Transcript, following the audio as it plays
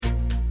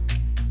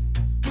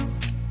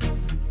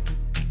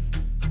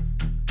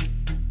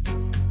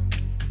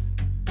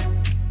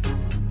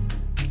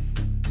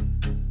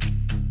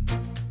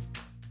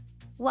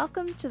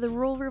Welcome to the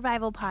Rural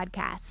Revival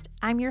Podcast.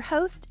 I'm your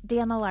host,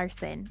 Dana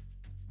Larson.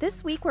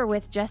 This week we're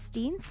with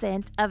Justine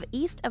Sent of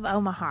East of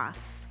Omaha,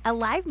 a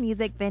live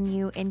music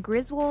venue in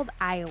Griswold,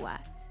 Iowa.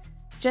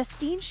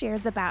 Justine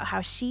shares about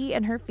how she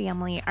and her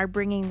family are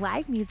bringing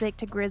live music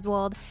to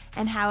Griswold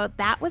and how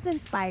that was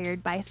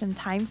inspired by some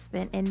time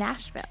spent in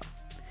Nashville.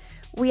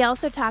 We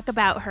also talk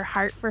about her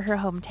heart for her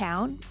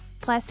hometown,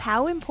 plus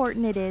how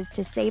important it is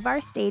to save our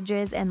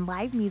stages and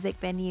live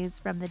music venues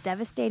from the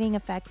devastating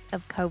effects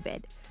of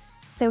COVID.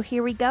 So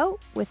here we go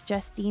with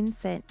Justine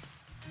Sent.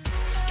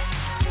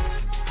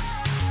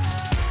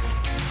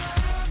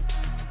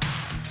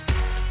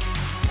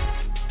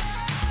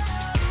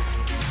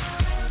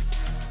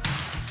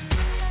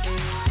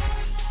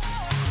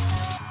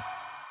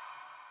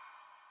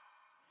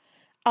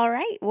 All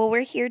right, well,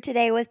 we're here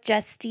today with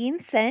Justine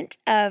Sent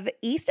of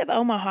East of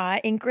Omaha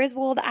in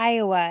Griswold,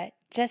 Iowa.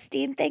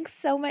 Justine, thanks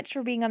so much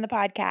for being on the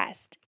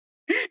podcast.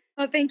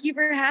 Well, thank you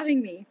for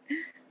having me.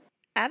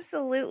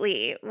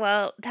 Absolutely.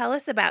 Well, tell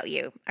us about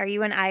you. Are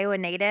you an Iowa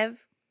native?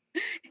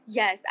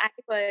 Yes, I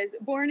was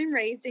born and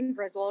raised in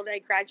Griswold. I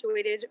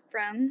graduated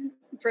from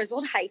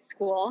Griswold High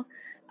School.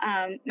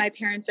 My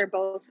parents are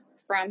both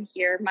from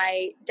here.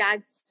 My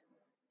dad's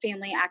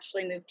family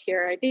actually moved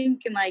here, I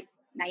think, in like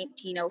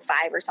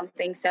 1905 or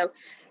something. So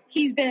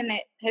he's been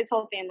his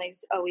whole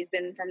family's always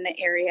been from the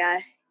area.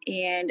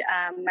 And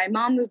my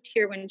mom moved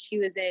here when she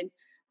was in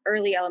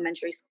early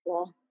elementary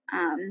school.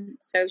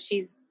 So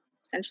she's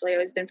essentially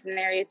always been from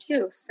the area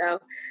too.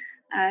 So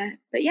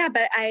but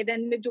I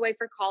then moved away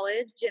for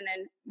college and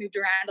then moved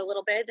around a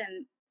little bit.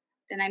 And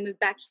then I moved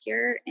back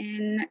here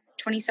in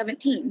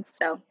 2017.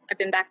 So I've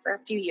been back for a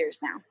few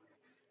years now.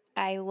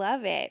 I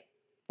love it.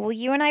 Well,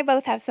 you and I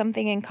both have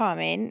something in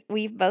common.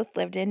 We've both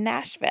lived in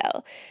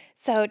Nashville.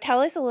 So tell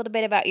us a little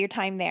bit about your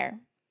time there.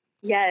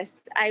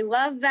 Yes, I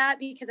love that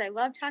because I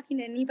love talking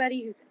to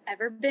anybody who's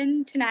ever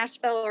been to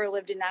Nashville or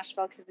lived in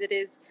Nashville because it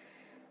is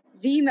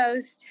the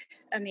most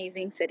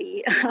amazing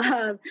city.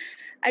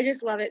 I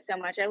just love it so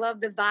much. I love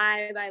the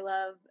vibe. I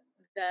love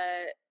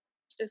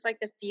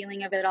the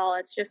feeling of it all.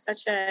 It's just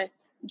such a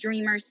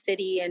dreamer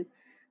city and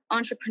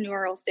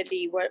entrepreneurial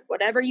city.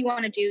 Whatever you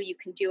want to do, you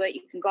can do it.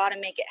 You can go out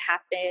and make it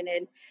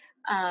happen.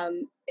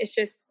 And it's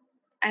just,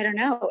 I don't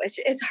know.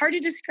 It's hard to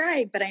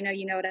describe, but I know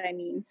you know what I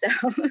mean. So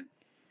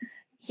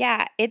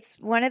Yeah, it's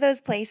one of those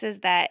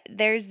places that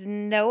there's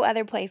no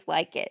other place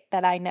like it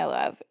that I know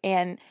of.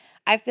 And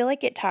I feel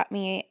like it taught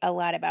me a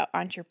lot about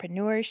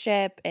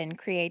entrepreneurship and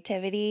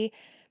creativity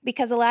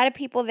because a lot of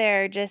people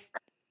there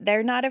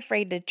they're not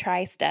afraid to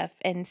try stuff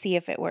and see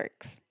if it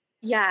works.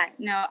 yeah,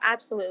 no,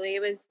 absolutely.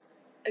 It was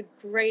a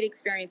great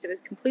experience. It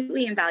was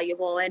completely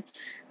invaluable. And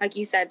like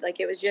you said, like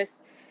it was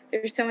just,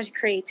 there's so much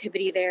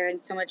creativity there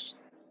and so much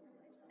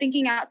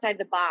thinking outside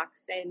the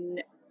box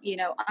and,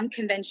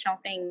 unconventional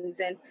things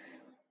and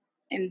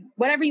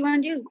whatever you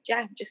want to do.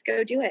 Yeah, just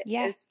go do it.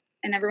 Yeah,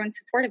 And everyone's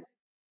supportive.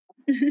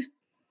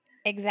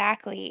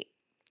 exactly.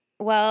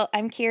 Well,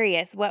 I'm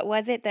curious, what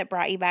was it that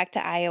brought you back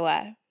to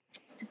Iowa?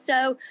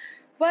 So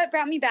what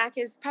brought me back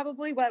is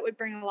probably what would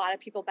bring a lot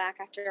of people back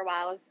after a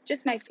while is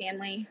just my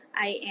family.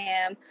 I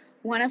am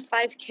one of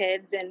 5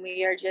 kids and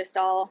we are just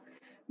all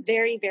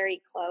very,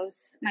 very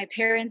close. My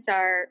parents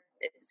are,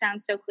 it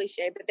sounds so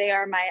cliche, but they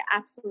are my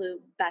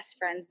absolute best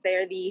friends. They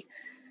are the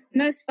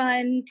most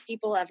fun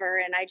people ever.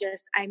 And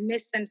I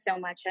miss them so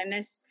much. I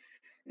miss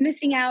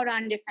missing out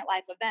on different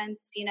life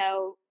events,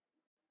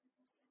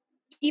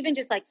 even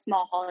just like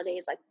small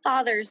holidays like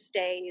Father's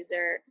Days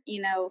or,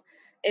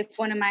 if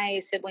one of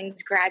my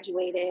siblings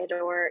graduated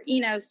or,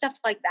 stuff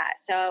like that.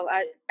 So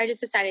I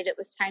just decided it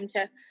was time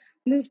to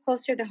move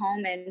closer to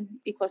home and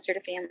be closer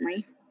to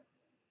family.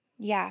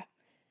 Yeah.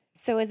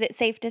 So is it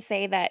safe to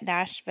say that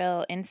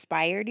Nashville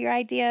inspired your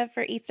idea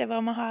for East of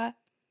Omaha?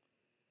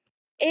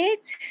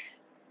 It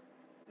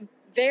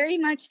very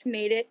much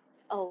made it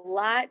a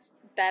lot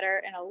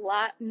better and a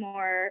lot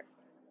more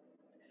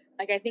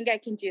like, I think I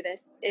can do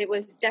this. It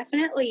was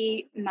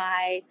definitely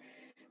my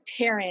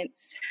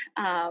parents,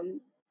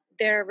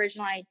 their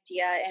original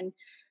idea, and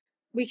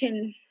we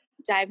can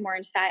dive more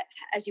into that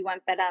as you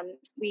want. But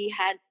we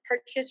had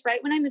purchased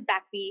right when I moved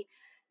back.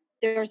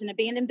 There was an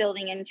abandoned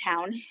building in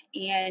town,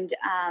 and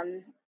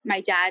my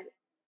dad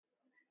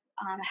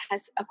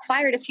has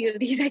acquired a few of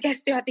these, I guess,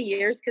 throughout the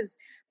years because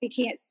we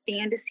can't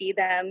stand to see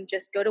them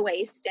just go to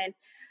waste. And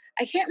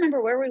I can't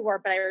remember where we were,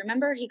 but I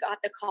remember he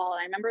got the call,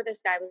 and I remember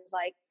this guy was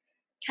like,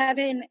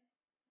 "Kevin,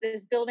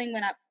 this building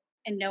went up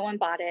and no one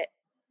bought it.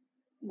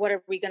 What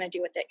are we going to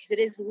do with it?" Because it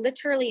is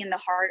literally in the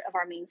heart of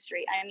our main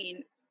street. I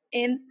mean,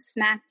 in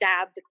smack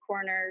dab the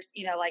corners,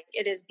 like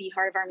it is the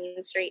heart of our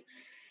main street.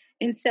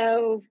 And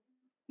so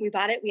we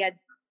bought it. We had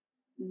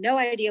no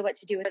idea what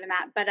to do with the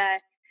map. But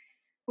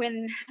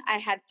when I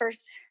had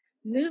first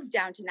moved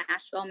down to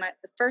Nashville,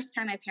 the first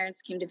time my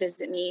parents came to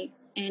visit me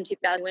in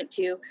 2000, went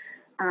to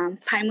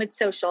Pinewood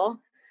Social,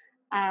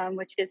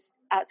 which is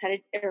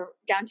outside of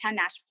downtown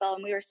Nashville.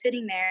 And we were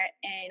sitting there,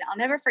 and I'll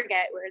never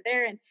forget, we were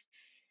there and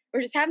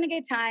we're just having a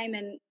good time.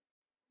 And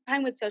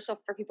Pinewood Social,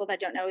 for people that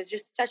don't know, is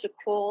just such a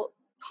cool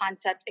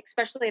concept,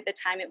 especially at the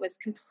time. It was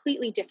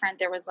completely different.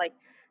 There was like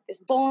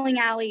this bowling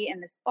alley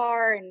and this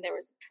bar, and there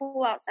was a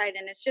pool outside,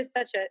 and it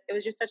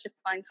was just such a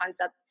fun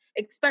concept,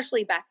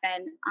 especially back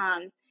then.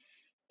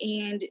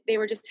 And they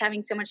were just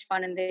having so much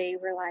fun, and they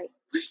were like,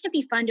 wouldn't it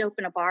be fun to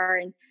open a bar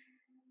and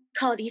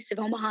call it East of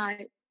Omaha?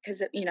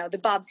 Because, you know, the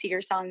Bob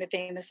Seger song, the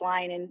famous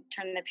line, and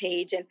Turn the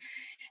Page.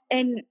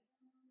 And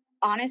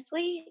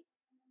honestly,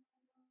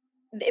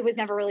 it was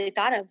never really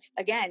thought of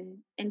again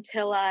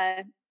until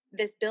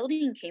this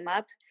building came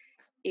up,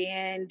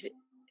 and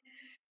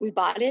we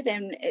bought it,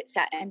 and it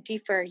sat empty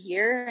for a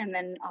year. And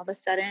then all of a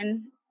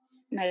sudden,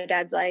 my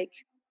dad's like,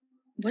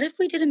 what if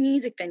we did a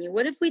music venue?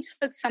 What if we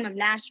took some of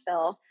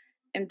Nashville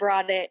and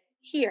brought it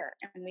here?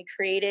 And we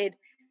created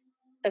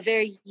a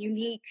very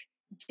unique,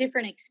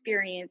 different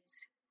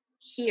experience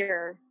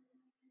here.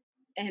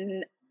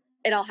 And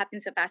it all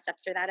happened so fast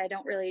after that. I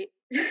don't really,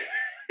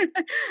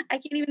 I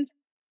can't even,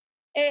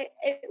 it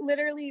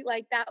literally,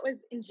 like, that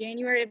was in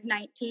January of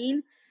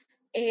 19,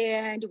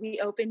 and we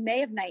opened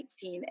May of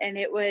 19, and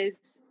it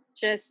was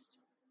just,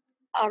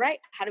 all right,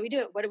 how do we do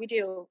it? What do we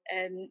do?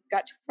 And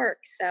got to getting work.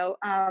 So,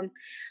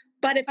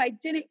 but if I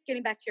didn't,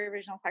 getting back to your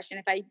original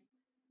question, I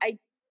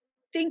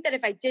think that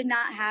if I did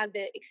not have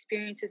the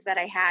experiences that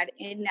I had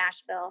in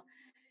Nashville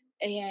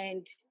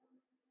and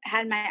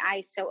had my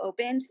eyes so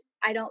opened,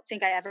 I don't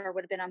think I ever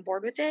would have been on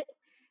board with it.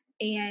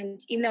 And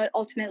even though it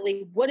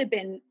ultimately would have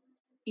been,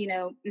 you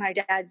know, my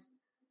dad's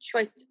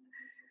choice,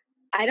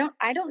 I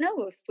don't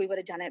know if we would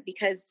have done it,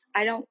 because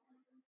I don't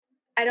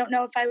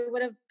know if I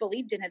would have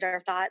believed in it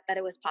or thought that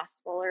it was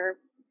possible, or,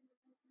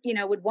 you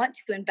know, would want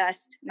to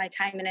invest my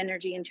time and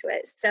energy into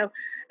it. So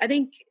I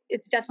think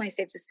it's definitely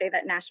safe to say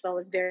that Nashville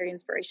was very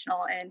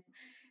inspirational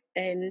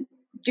and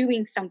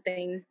doing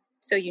something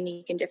so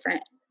unique and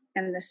different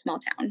in this small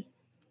town.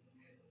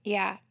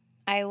 Yeah,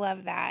 I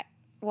love that.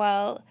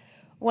 Well,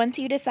 once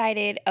you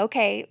decided,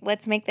 okay,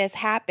 let's make this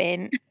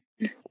happen,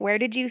 where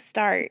did you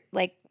start?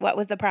 Like, what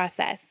was the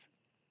process?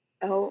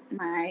 Oh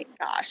my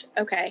gosh.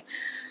 Okay.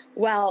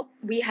 Well,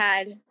 we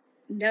had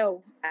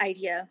no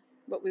idea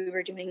what we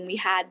were doing. We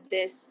had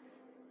this,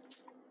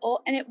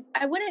 and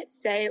I wouldn't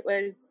say it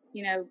was,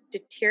 you know,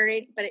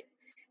 deteriorating, but it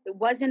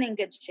wasn't in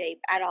good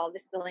shape at all,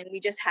 this building. We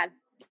just had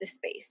the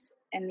space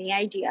and the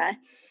idea.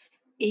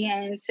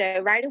 And so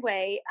right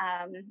away,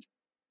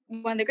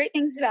 one of the great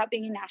things about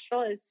being in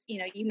Nashville is, you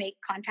know, you make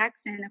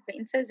contacts and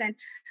acquaintances. And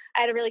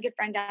I had a really good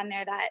friend down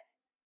there that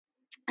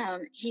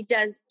he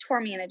does tour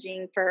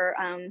managing for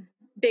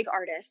big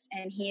artists,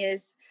 and he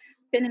has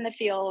been in the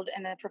field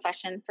and the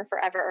profession for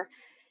forever.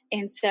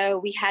 And so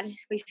we had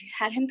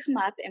him come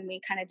up, and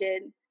we kind of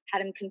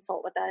had him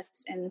consult with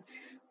us, and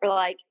we're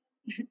like,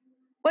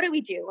 what do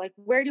we do? Like,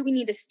 where do we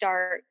need to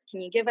start?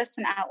 Can you give us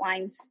some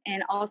outlines?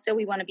 And also,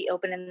 we want to be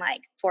open in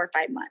like 4 or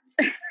 5 months.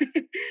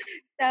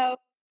 So,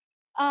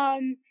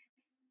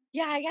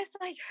 yeah, I guess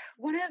like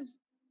one of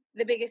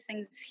the biggest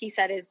things he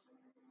said is,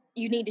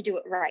 you need to do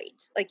it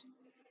right. Like,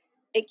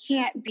 it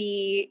can't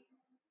be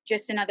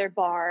just another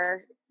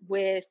bar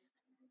with,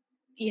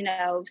 you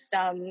know,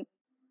 some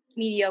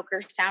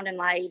mediocre sound and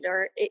light,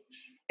 or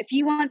if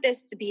you want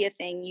this to be a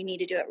thing, you need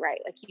to do it right.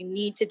 Like, you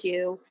need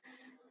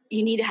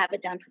to have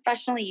it done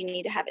professionally. You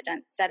need to have it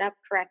done, set up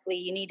correctly.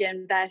 You need to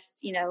invest,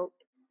 you know,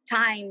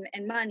 time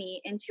and money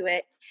into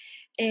it.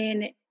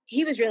 And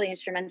he was really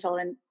instrumental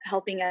in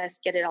helping us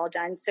get it all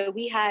done. So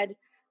we had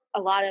a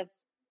lot of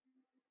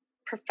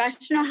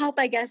professional help,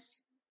 I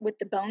guess, with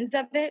the bones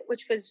of it,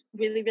 which was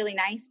really, really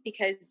nice,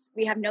 because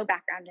we have no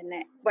background in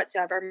it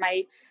whatsoever.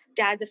 My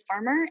dad's a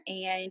farmer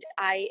and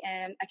I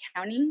am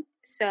accounting.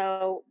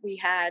 So we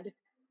had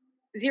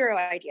zero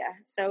idea.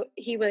 So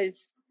it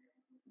was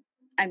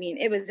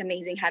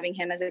amazing having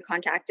him as a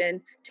contact and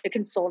to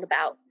consult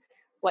about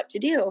what to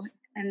do.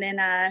 And then,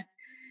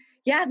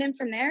 then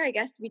from there, I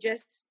guess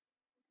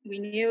we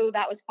knew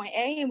that was point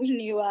A, and we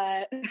knew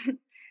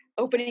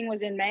opening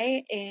was in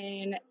May,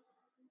 and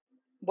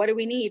what do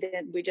we need?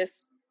 And we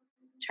just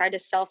tried to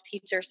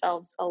self-teach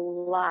ourselves a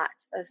lot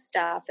of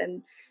stuff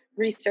and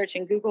research,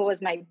 and Google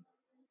was my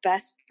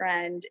best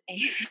friend.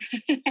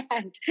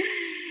 And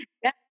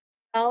yeah,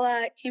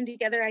 all came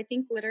together, I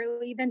think,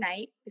 literally the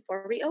night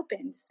before we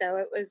opened. So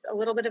it was a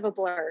little bit of a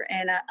blur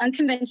and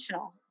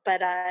unconventional,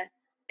 but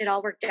it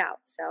all worked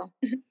out. So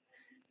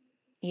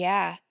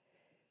Yeah.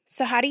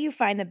 So how do you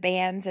find the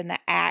bands and the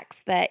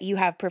acts that you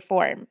have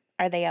perform?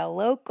 Are they all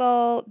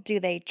local? Do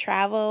they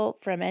travel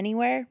from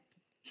anywhere?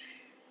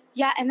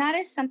 yeah, and that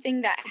is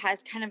something that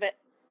has kind of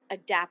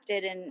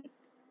adapted, and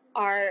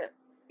our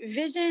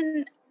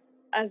vision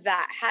of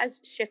that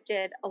has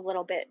shifted a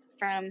little bit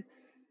from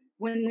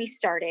when we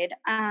started,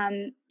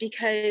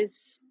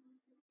 because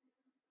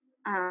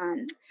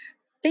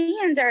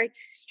bands are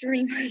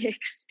extremely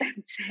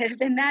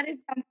expensive, and that is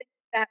something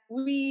that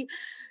we,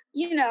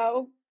 you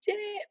know,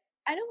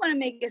 I don't want to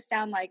make it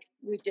sound like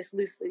we just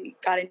loosely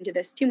got into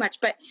this too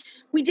much, but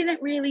we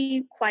didn't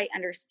really quite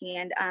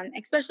understand,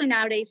 especially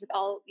nowadays with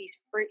all these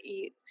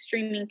free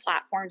streaming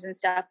platforms and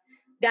stuff.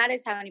 that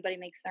is how anybody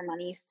makes their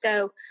money.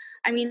 So,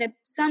 I mean, if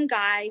some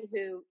guy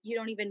who you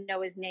don't even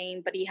know his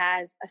name, but he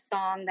has a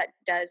song that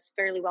does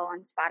fairly well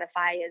on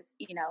Spotify is,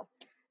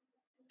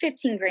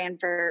 15 grand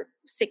for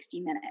 60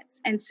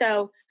 minutes. And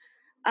so,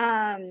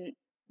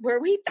 where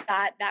we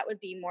thought that would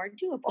be more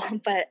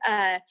doable, but,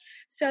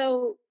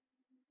 so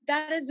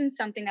that has been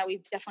something that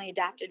we've definitely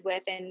adapted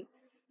with. And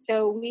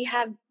so we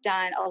have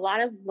done a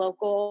lot of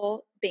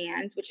local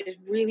bands, which is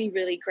really,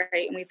 really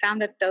great. And we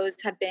found that those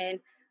have been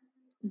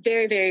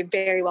very, very,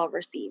 very well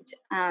received.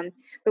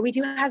 But we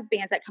do have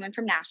bands that come in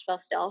from Nashville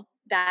still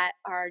that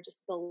are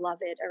just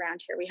beloved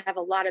around here. We have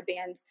a lot of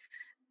bands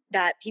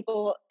that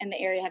people in the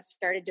area have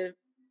started to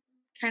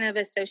kind of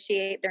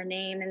associate their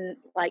name and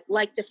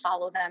like to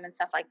follow them and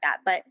stuff like that.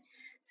 But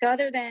so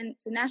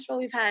Nashville,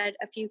 we've had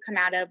a few come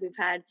out of. We've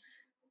had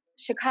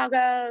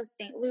Chicago,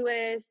 St.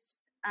 Louis,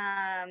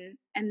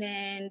 and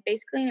then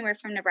basically anywhere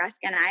from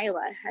Nebraska and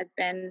Iowa has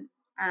been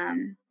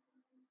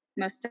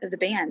most of the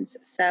bands.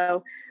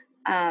 So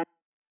how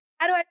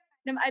do I find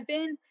them? I've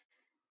been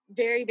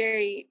very,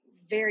 very,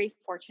 very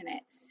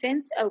fortunate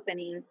since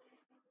opening,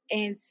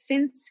 and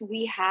since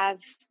we have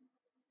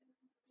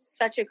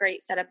such a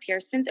great setup here.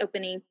 Since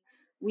opening,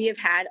 we have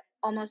had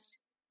almost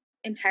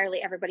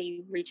entirely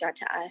everybody reach out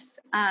to us.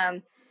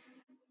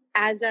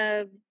 As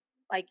of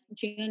like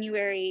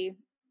January,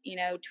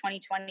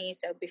 2020,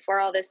 so before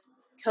all this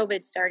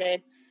COVID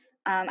started,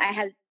 I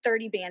had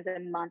 30 bands a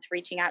month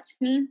reaching out to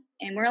me,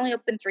 and we're only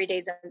open 3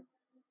 days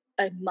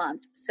a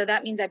month. So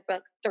that means I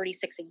book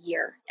 36 a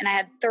year, and I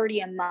had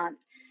 30 a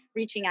month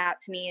reaching out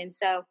to me. And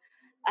so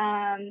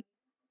I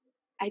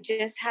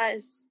just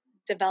has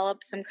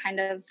developed some kind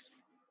of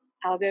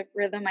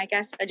algorithm, I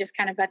guess. I just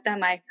kind of vet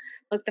them. I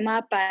look them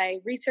up. I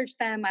research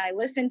them. I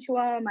listen to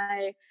them.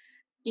 I,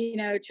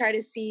 try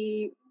to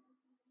see,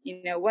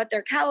 what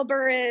their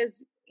caliber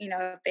is,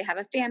 if they have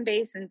a fan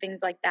base and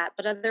things like that.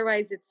 But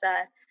otherwise it's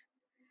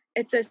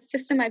a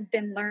system I've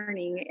been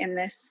learning in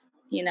this,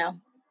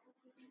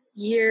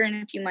 year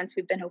and a few months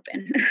we've been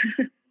open.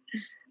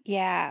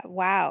 Yeah.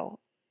 Wow.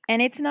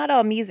 And it's not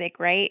all music,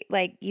 right?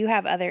 Like you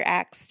have other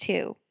acts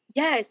too.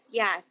 Yes.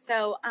 Yeah.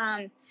 So,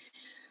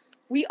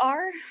 we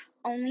are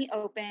only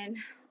open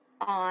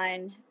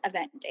on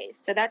event days.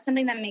 So that's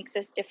something that makes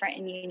us different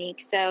and unique.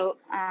 So,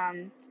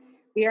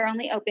 we are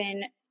only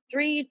open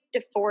 3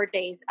 to 4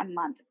 days a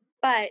month,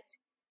 but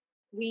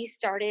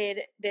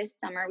this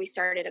summer, we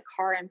started a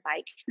car and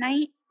bike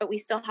night, but we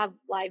still have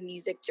live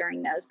music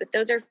during those. But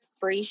those are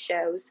free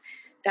shows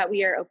that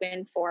we are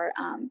open for.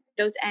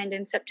 Those end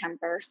in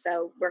September.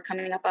 So we're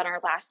coming up on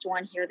our last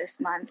one here this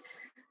month.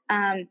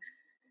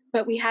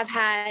 But we have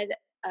had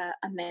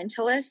a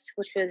mentalist,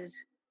 which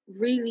was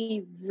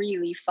really,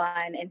 really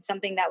fun and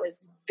something that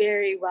was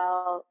very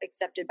well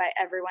accepted by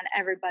everyone.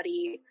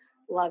 Everybody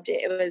loved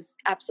it. It was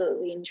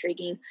absolutely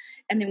intriguing.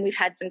 And then we've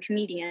had some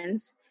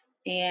comedians.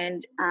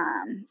 And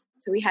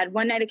so we had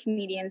one night of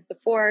comedians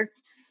before,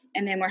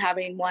 and then we're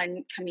having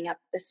one coming up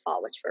this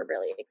fall, which we're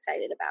really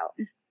excited about.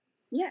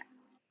 Yeah.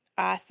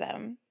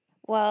 Awesome.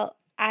 Well,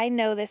 I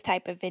know this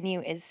type of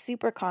venue is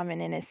super common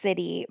in a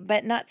city,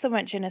 but not so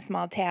much in a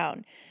small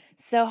town.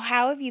 So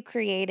how have you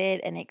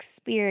created an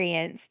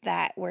experience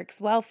that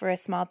works well for a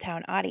small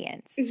town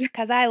audience?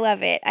 Because I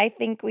love it. I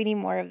think we need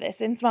more of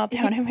this in small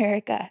town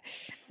America.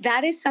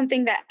 That is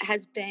something that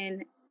has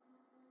been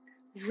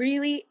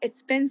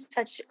it's been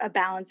such a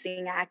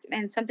balancing act,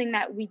 and something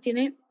that we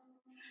didn't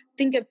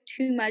think of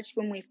too much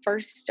when we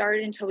first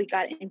started until we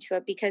got into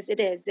it, because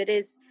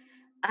it's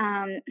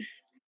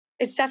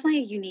definitely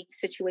a unique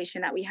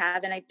situation that we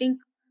have. And I think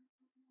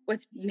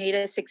what's made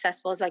us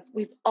successful is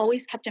we've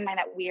always kept in mind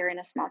that we are in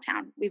a small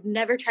town. We've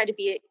never tried to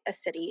be a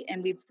city,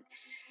 and we've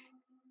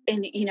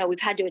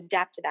had to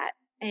adapt to that.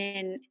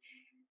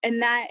 And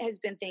that has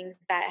been things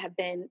that have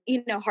been,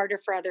 harder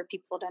for other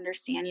people to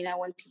understand.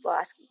 When people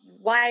ask,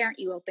 why aren't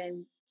you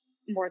open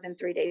more than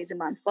 3 days a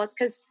month? Well, it's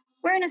because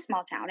we're in a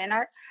small town, and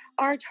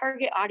our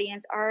target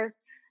audience are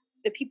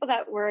the people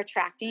that we're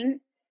attracting.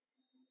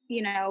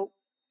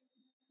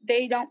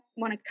 They don't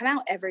want to come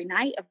out every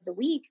night of the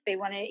week. They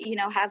want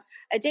to, have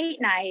a date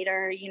night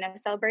or,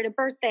 celebrate a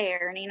birthday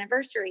or an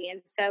anniversary.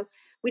 And so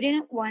we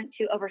didn't want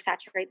to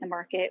oversaturate the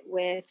market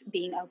with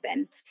being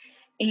open.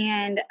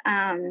 And,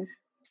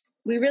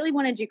 we really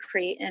wanted to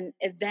create an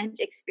event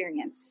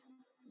experience.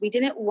 We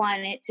didn't want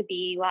it to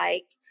be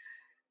like,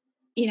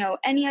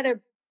 any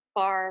other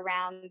bar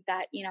around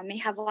that, may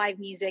have live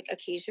music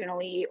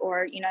occasionally,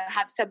 or,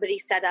 have somebody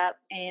set up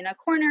in a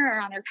corner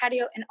or on their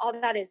patio. And all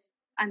that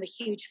I'm a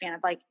huge fan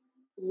of,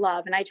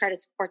 love. And I try to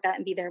support that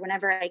and be there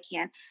whenever I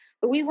can.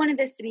 But we wanted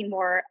this to be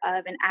more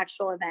of an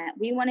actual event.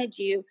 We wanted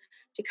you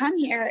to come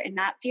here and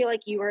not feel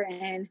like you were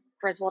in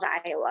Griswold,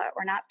 Iowa,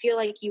 or not feel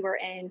like you were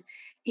in,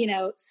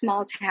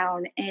 small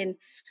town.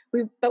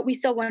 But we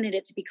still wanted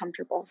it to be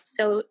comfortable.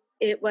 So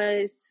it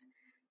was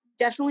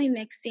definitely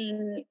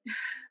mixing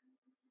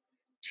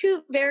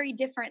two very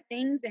different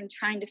things and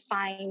trying to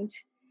find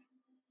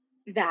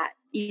that,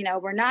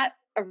 we're not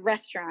a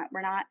restaurant,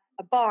 we're not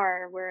a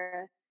bar,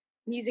 we're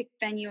music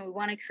venue and we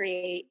want to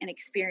create an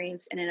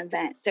experience and an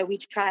event. So we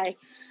try.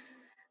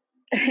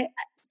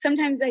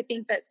 Sometimes I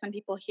think that some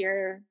people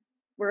here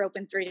we're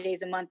open 3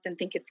 days a month and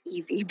think it's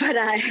easy, but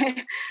I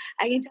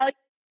can tell you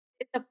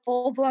it's a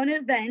full blown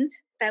event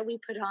that we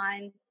put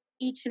on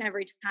each and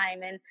every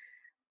time. And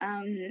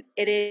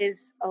it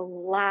is a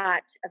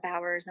lot of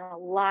hours and a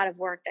lot of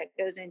work that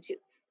goes into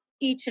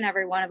each and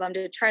every one of them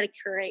to try to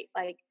curate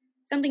like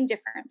something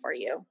different for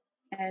you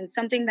and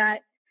something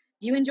that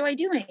you enjoy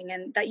doing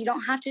and that you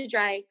don't have to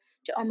drive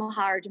to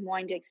Omaha or Des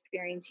Moines to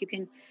experience. You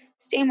can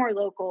stay more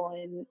local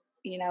and,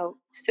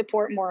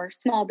 support more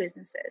small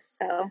businesses.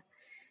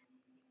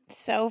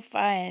 So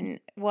fun.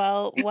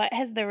 Well, what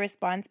has the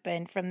response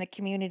been from the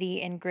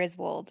community in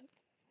Griswold?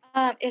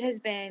 It has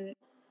been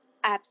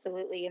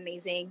absolutely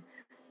amazing.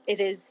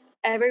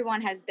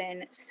 Everyone has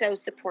been so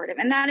supportive.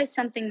 And that is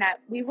something that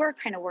we were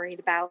kind of worried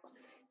about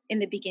in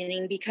the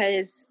beginning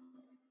because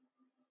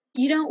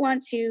you don't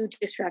want to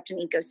disrupt an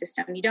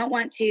ecosystem. You don't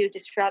want to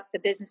disrupt the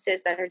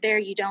businesses that are there.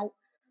 You don't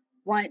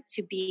want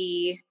to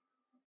be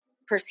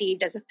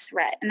perceived as a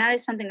threat. And that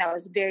is something that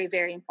was very,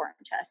 very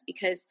important to us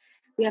because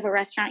we have a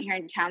restaurant here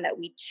in town that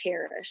we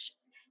cherish.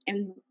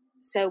 And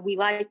so we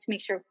like to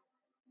make sure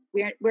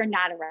we're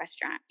not a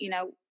restaurant.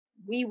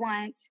 We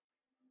want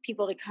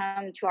people to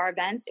come to our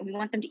events and we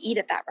want them to eat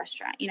at that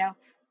restaurant.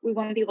 We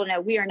want people to know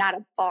we are not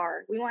a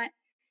bar. We want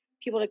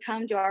people to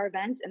come to our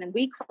events and then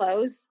we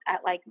close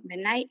at like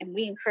midnight and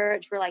we're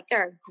like, there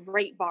are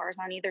great bars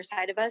on either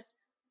side of us.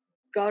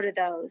 Go to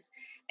those.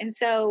 And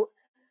so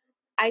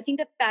I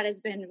think that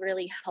has been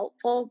really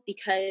helpful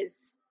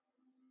because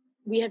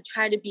we have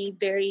tried to be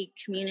very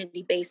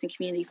community based and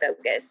community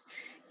focused.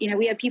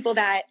 We have people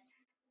that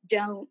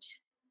don't,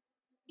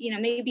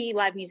 maybe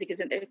live music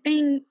isn't their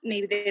thing.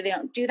 Maybe they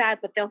don't do that,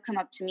 but they'll come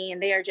up to me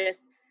and they are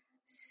just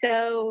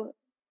so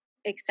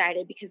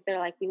excited because they're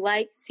like, we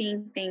like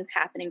seeing things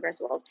happen in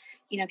Griswold.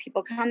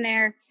 People come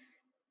there,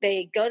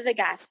 they go to the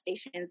gas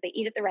stations, they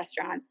eat at the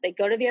restaurants, they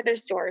go to the other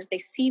stores, they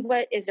see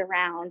what is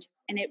around,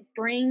 and it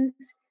brings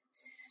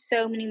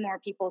so many more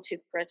people to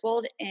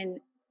Griswold and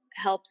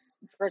helps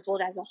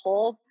Griswold as a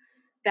whole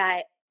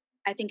that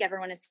I think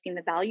everyone has seen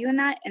the value in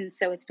that. And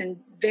so it's been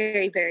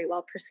very, very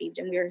well perceived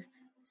and we're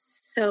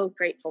so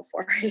grateful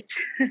for it.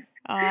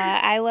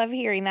 I love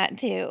hearing that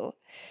too.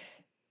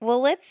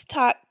 Well, let's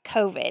talk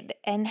COVID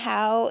and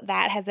how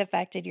that has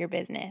affected your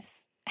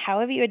business. How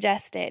have you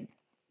adjusted?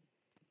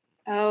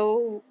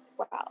 Oh,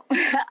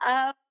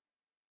 wow.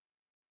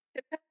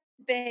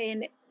 It's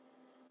been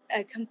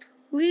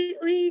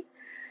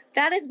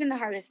that has been the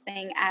hardest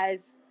thing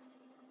as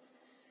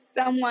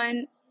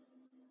someone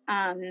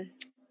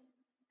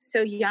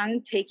so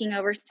young taking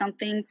over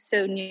something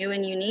so new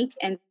and unique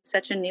and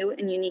such a new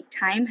and unique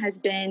time has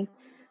been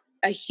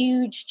a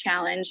huge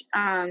challenge,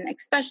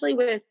 especially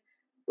with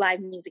live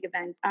music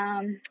events.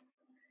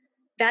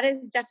 That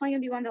is definitely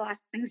going to be one of the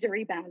last things to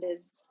rebound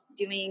is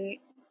doing,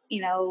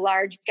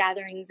 large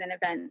gatherings and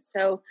events.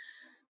 So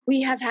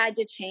we have had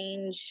to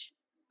change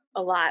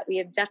a lot.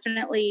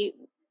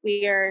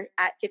 We are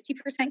at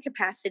 50%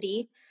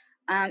 capacity.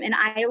 In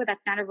Iowa,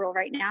 that's not a rule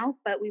right now,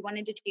 but we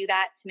wanted to do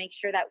that to make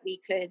sure that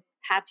we could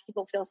have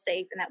people feel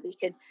safe and that we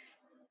could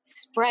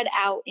spread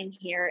out in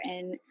here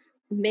and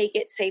make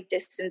it safe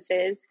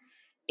distances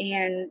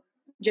and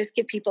just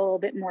give people a little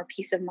bit more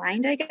peace of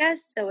mind, I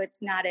guess. So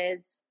it's not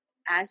as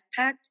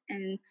packed.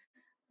 And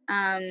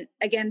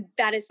again,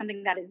 that is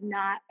something that is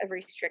not a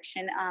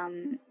restriction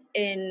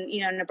in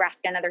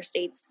Nebraska and other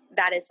states.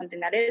 That is something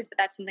that is, but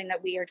that's something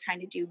that we are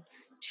trying to do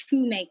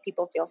to make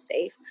people feel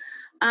safe.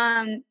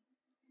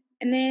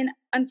 And then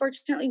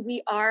unfortunately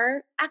we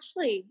are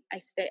actually, I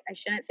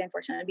shouldn't say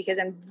unfortunately because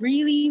I'm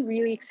really,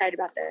 really excited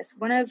about this.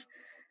 One of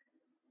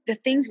the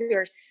things we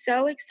were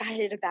so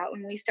excited about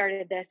when we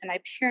started this and my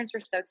parents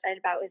were so excited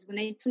about is when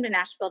they come to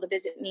Nashville to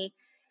visit me,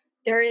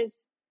 there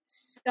is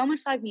so much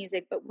live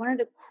music, but one of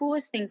the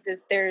coolest things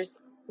is there's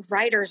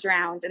writers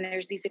rounds and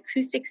there's these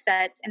acoustic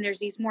sets and there's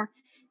these more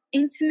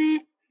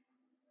intimate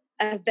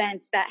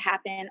events that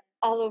happen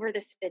all over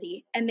the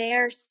city. And they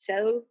are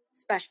so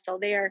special.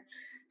 They are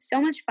so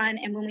much fun.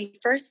 And when we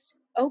first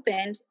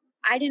opened,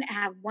 I didn't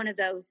have one of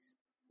those,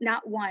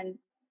 not one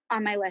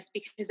on my list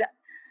because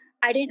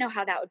I didn't know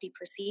how that would be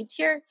perceived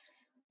here.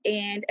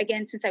 And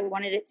again, since I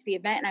wanted it to be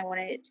an event and I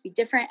wanted it to be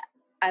different,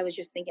 I was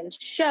just thinking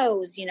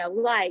shows,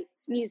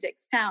 lights, music,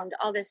 sound,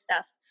 all this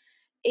stuff.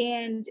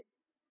 And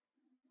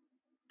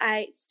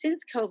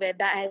since COVID,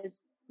 that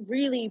has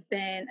really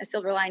been a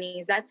silver lining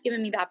is that's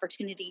given me the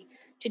opportunity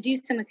to do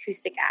some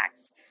acoustic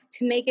acts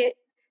to make it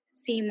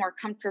seem more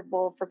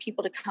comfortable for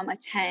people to come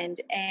attend.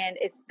 And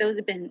those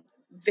have been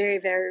very,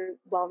 very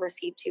well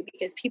received too,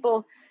 because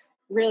people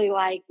really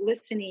like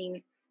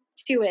listening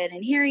to it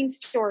and hearing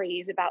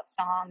stories about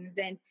songs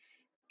and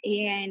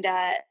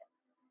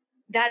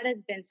that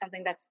has been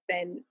something that's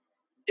been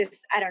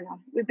just, I don't know,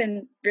 we've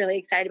been really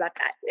excited about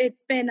that.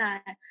 It's been,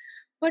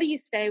 what do you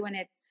say when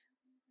it's,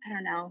 I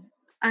don't know,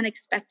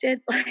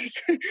 unexpected, like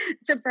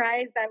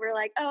surprise that we're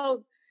like,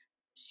 oh,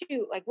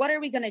 shoot, like, what are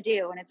we going to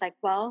do? And it's like,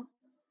 well,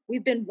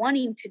 we've been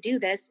wanting to do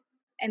this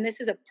and this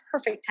is a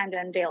perfect time to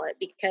unveil it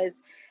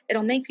because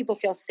it'll make people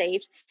feel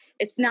safe.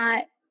 It's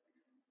not,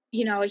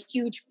 a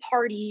huge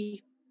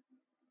party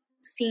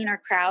scene or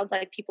crowd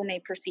like people may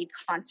perceive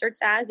concerts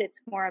as. It's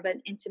more of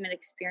an intimate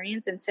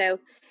experience. And so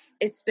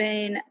it's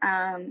been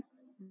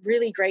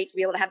really great to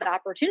be able to have the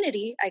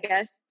opportunity, I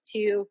guess,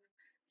 to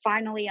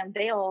finally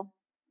unveil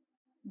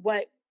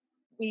what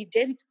we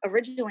did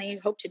originally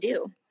hope to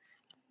do.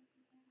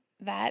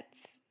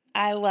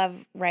 I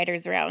love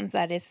writers' rounds.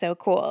 That is so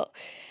cool.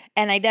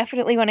 And I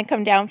definitely want to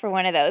come down for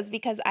one of those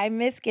because I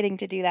miss getting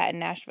to do that in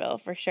Nashville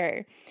for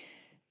sure.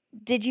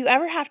 Did you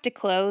ever have to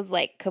close,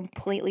 like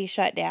completely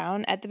shut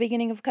down at the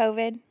beginning of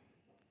COVID?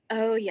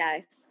 Oh,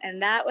 yes.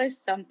 And that was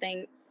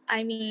something,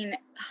 I mean,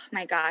 oh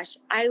my gosh,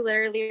 I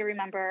literally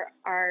remember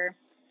our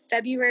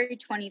February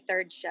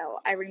 23rd show.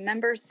 I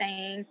remember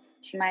saying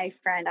to my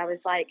friend, I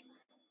was like,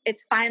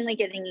 it's finally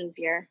getting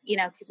easier,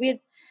 because we had,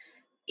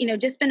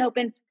 just been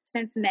open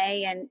since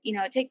May, and,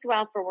 it takes a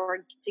while for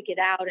word to get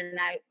out. And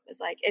I was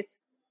like,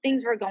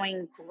 things were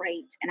going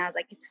great. And I was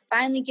like, it's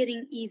finally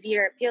getting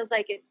easier. It feels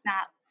like it's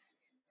not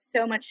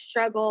so much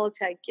struggle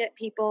to get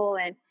people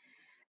and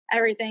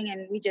everything.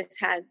 And we just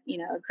had,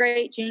 a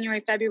great January,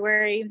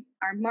 February.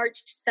 Our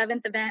March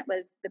 7th event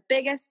was the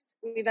biggest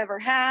we've ever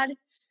had.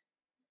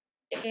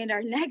 And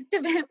our next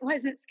event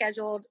wasn't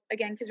scheduled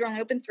again because we're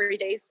only open 3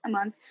 days a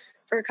month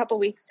for a couple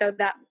weeks. So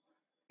that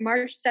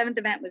March 7th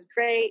event was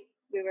great.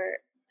 We were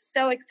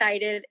so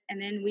excited.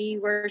 And then we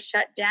were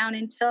shut down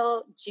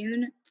until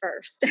June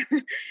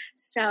 1st.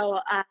 So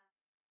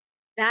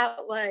that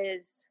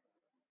was,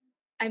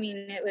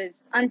 it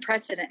was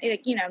unprecedented.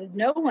 Like,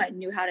 no one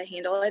knew how to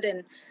handle it.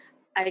 And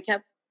I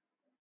kept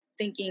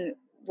thinking,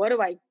 what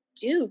do I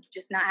do?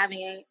 Just not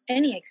having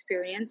any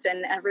experience.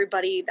 And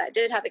everybody that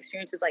did have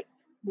experience was like,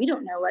 we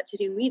don't know what to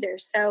do either.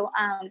 So,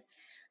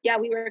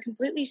 we were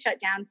completely shut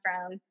down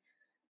from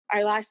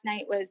our last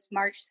night was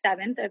March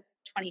 7th of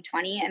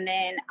 2020. And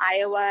then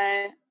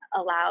Iowa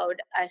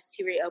allowed us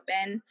to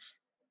reopen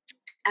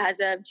as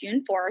of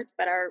June 4th.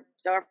 But our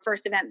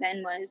first event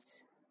then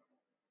was,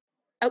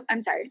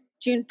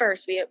 June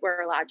 1st, we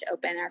were allowed to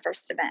open. Our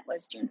first event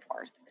was June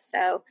 4th.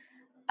 So,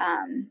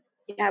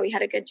 we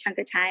had a good chunk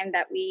of time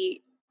that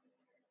we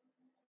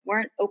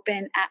weren't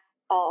open at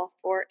all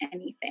for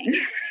anything.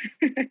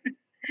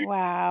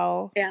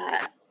 Wow.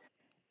 Yeah.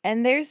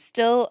 And there's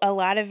still a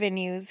lot of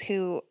venues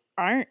who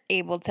aren't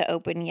able to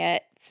open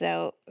yet.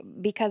 So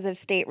because of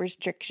state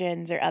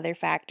restrictions or other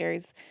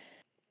factors,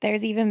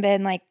 there's even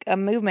been like a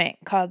movement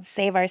called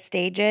Save Our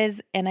Stages.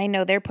 And I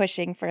know they're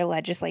pushing for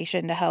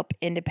legislation to help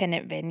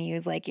independent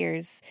venues like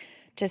yours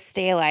to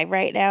stay alive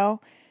right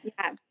now.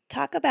 Yeah.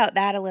 Talk about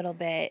that a little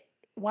bit.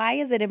 Why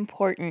is it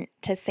important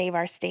to save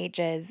our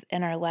stages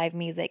and our live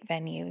music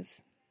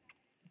venues?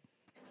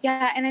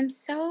 Yeah, and I'm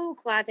so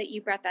glad that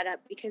you brought that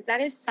up because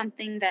that is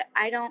something that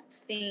I don't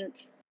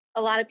think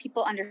a lot of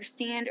people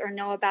understand or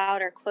know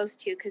about or close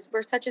to because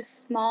we're such a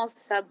small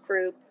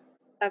subgroup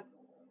of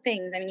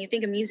things. You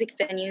think of music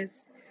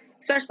venues,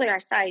 especially our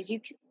size, you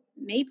could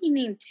maybe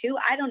name two.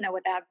 I don't know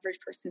what the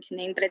average person can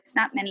name, but it's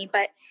not many.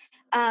 But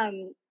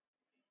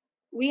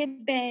we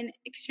have been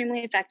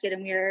extremely affected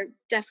and we're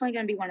definitely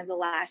going to be one of the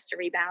last to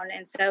rebound.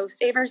 And so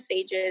Save Our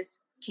Stages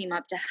came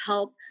up to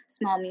help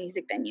small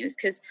music venues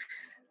because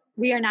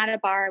we are not a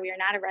bar. We are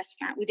not a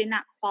restaurant. We did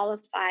not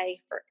qualify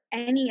for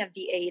any of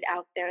the aid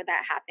out there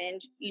that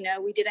happened.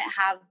 We didn't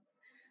have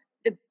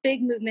the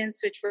big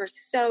movements, which were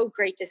so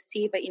great to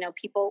see, but,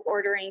 people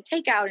ordering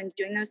takeout and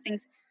doing those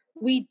things,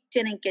 we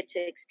didn't get to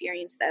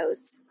experience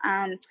those.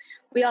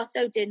 We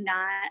also did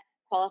not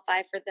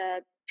qualify for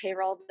the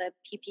payroll, the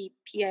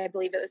PPP, I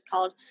believe it was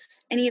called,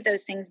 any of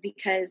those things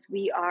because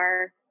we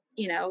are,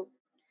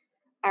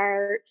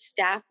 our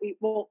staff, we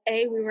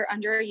were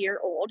under a year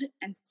old.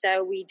 And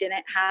so we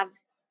didn't have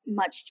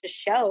much to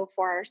show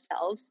for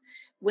ourselves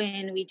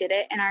when we did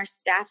it. And our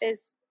staff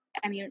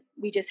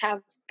we just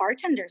have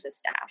bartenders as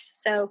staff.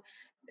 So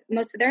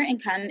most of their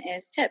income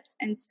is tips.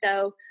 And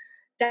so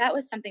that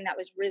was something that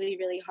was really,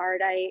 really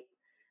hard. I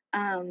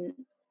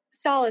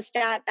saw a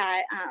stat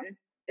that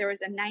there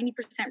was a 90%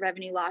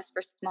 revenue loss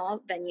for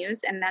small venues.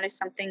 And that is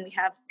something we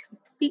have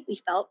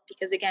completely felt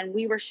because, again,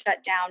 we were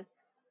shut down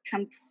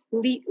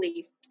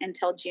completely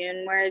until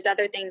June, whereas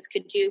other things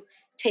could do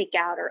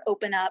takeout or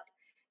open up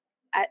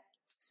at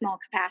small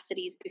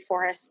capacities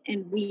before us,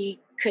 and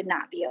we could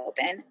not be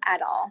open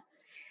at all.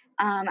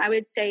 I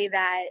would say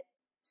that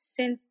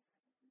since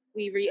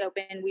we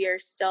reopened, we are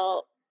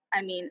still,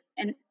 an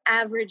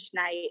average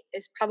night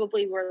is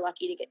probably, we're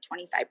lucky to get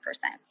 25%.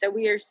 So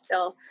we are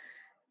still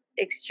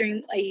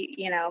extremely,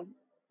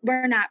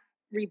 we're not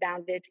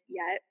rebounded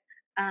yet.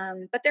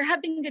 But there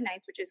have been good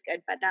nights, which is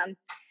good. But,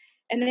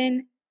 and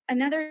then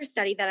another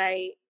study that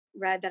I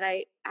read that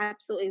I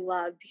absolutely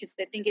love because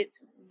I think it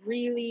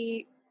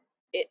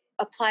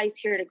applies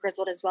here to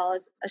Griswold as well,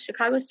 as a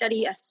Chicago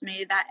study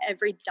estimated that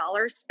every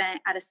dollar spent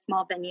at a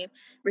small venue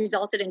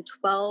resulted in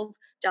 $12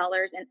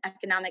 in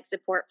economic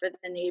support for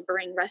the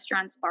neighboring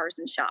restaurants, bars,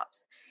 and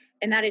shops.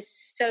 And that is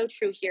so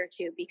true here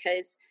too,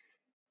 because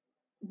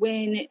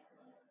when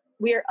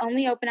we're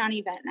only open on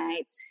event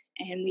nights,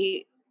 and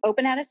we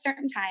open at a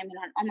certain time. And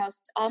on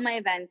almost all my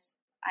events,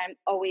 I'm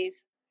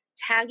always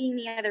tagging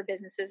the other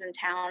businesses in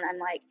town. I'm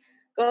like,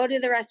 go to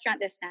the restaurant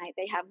this night.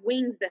 They have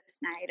wings this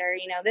night, or,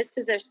 this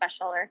is their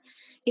special. Or,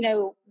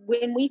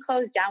 when we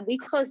close down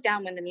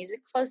when the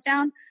music closed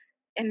down.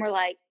 And we're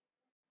like,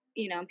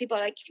 and people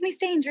are like, can we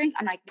stay and drink?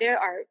 I'm like, there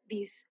are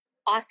these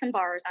awesome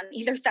bars on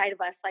either side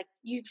of us. Like,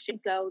 you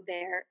should go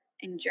there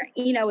and drink,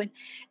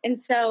 and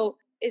so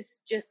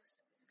it's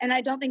just, and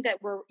I don't think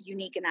that we're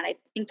unique in that. I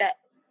think that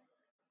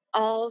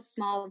all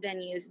small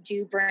venues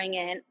do bring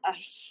in a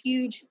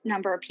huge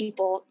number of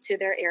people to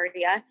their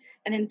area.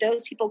 And then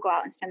those people go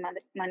out and spend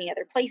money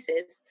other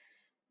places.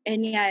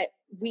 And yet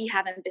we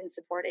haven't been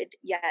supported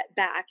yet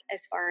back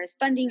as far as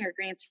funding or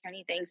grants or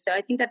anything. So I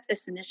think that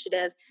this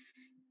initiative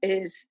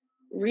is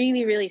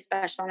really, really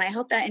special. And I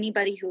hope that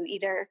anybody who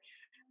either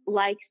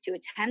likes to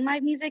attend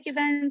live music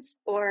events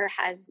or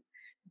has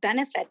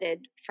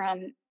benefited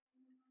from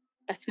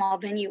a small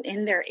venue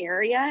in their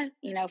area,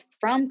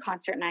 from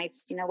concert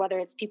nights, whether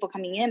it's people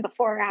coming in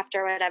before or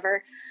after, or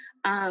whatever,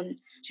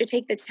 should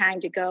take the time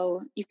to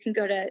go. You can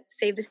go to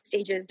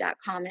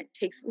savethestages.com. It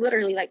takes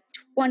literally like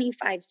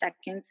 25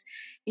 seconds.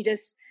 You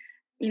just,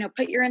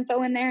 put your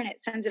info in there, and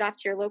it sends it off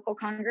to your local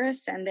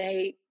Congress, and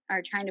they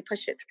are trying to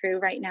push it through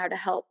right now to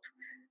help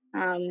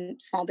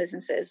small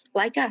businesses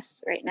like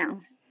us right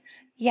now.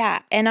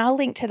 Yeah, and I'll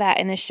link to that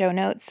in the show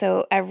notes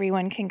so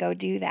everyone can go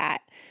do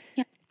that.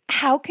 Yeah.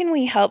 How can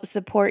we help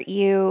support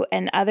you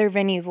and other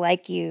venues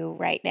like you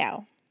right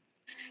now?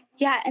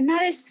 Yeah, and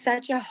that is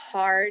such a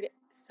hard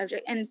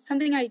subject, and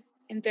something I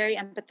am very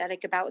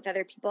empathetic about with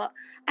other people.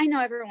 I know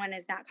everyone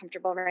is not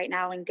comfortable right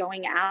now in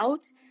going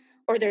out,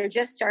 or they're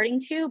just starting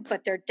to,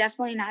 but they're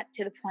definitely not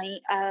to the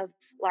point of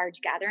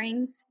large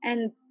gatherings.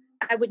 And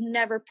I would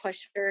never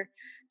push or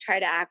try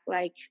to act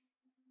like,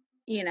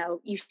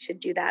 you should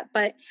do that.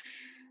 But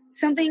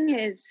something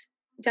is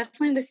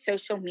definitely with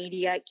social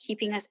media,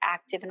 keeping us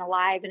active and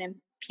alive and in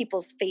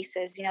people's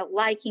faces,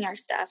 liking our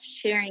stuff,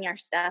 sharing our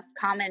stuff,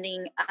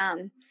 commenting,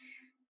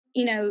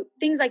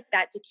 things like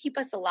that to keep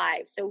us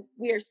alive. So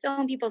we are still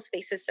in people's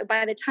faces. So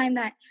by the time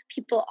that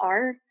people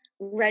are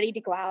ready to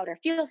go out or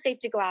feel safe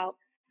to go out,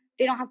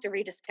 they don't have to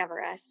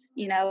rediscover us.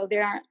 They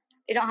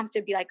don't have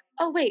to be like,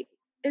 oh, wait,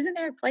 isn't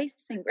there a place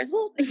in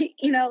Griswold?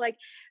 Like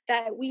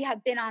that we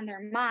have been on their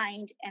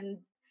mind. And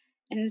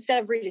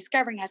instead of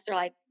rediscovering us, they're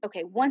like,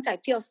 okay, once I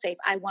feel safe,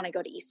 I want to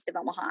go to East of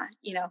Omaha,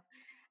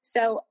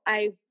 So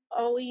I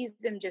always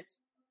am just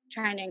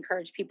trying to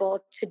encourage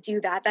people to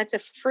do that. That's a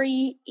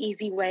free,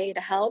 easy way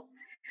to help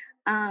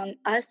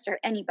us or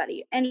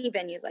anybody, any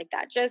venues like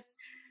that. Just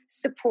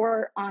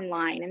support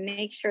online and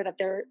make sure that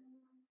they're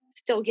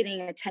still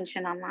getting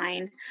attention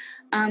online.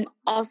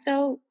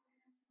 Also,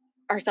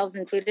 ourselves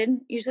included,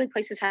 usually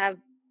places have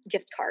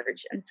gift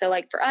cards. And so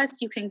like for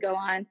us, you can go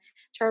on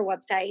to our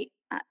website,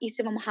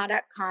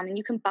 eastofomaha.com, and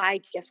you can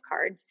buy gift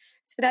cards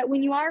so that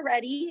when you are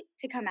ready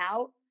to come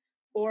out,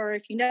 or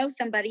if you know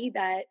somebody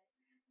that,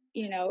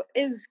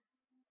 is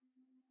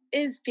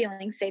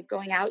feeling safe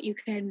going out, you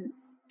can,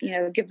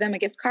 give them a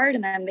gift card,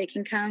 and then they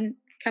can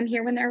come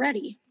here when they're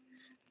ready.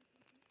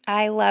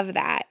 I love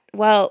that.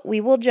 Well, we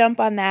will jump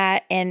on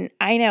that. And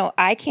I know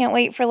I can't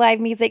wait for live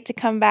music to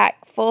come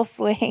back full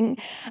swing.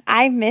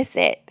 I miss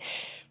it.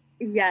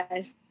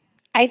 Yes.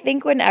 I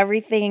think when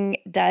everything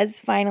does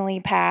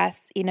finally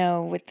pass,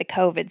 with the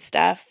COVID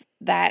stuff,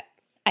 that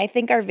I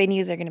think our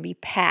venues are going to be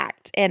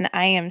packed. And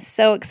I am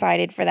so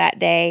excited for that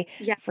day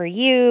for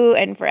you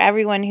and for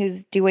everyone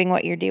who's doing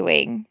what you're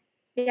doing.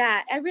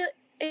 Yeah,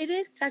 it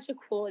is such a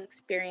cool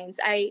experience.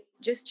 I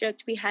just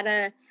joked, we had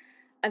a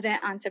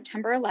event on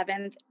September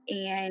 11th,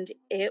 and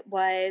it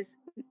was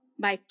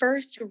my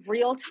first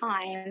real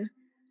time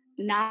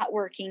not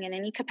working in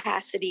any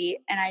capacity,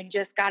 and I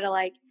just got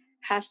to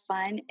have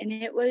fun, and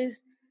it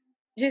was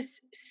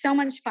just so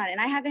much fun. And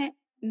I haven't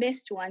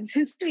missed one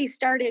since we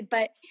started,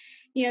 but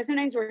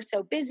sometimes we're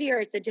so busy, or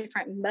it's a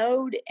different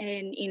mode,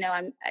 and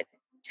I'm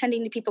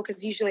attending to people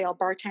because usually I'll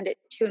bartend it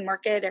too and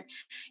work it, or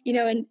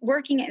and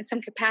working it in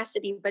some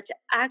capacity. But to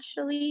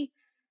actually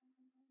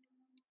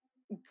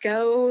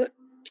go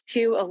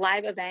to a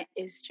live event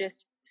is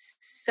just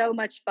so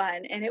much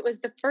fun. And it was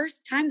the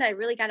first time that I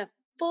really got to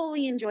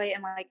fully enjoy it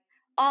in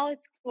all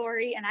its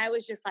glory. And I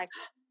was just like,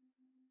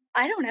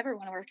 I don't ever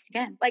want to work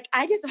again.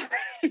 I just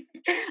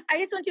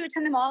want to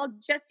attend them all,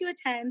 just to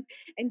attend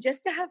and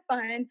just to have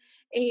fun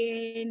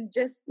and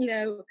just,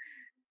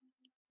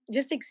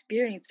 just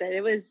experience it.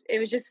 It was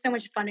just so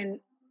much fun. And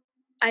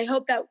I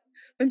hope that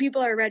when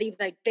people are ready,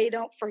 they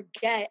don't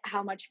forget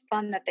how much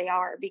fun that they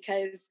are,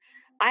 because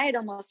I had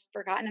almost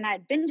forgotten, and I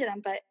had been to them,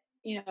 but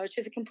it's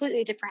just a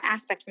completely different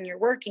aspect when you're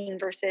working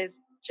versus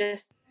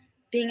just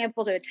being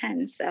able to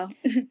attend. So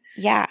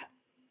yeah.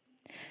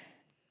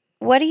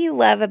 What do you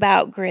love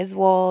about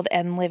Griswold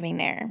and living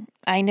there?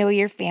 I know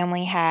your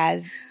family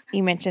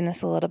you mentioned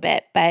this a little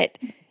bit, but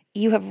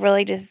you have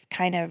really just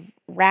kind of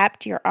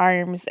wrapped your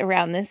arms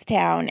around this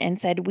town and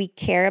said, we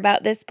care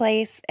about this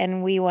place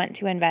and we want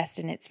to invest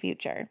in its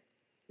future.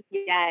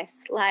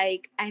 Yes.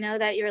 Like, I know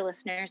that your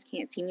listeners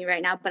can't see me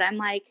right now, but I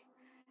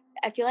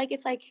feel like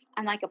it's like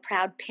I'm like a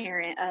proud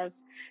parent of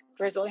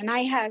Griswold. And I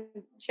have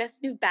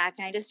just moved back,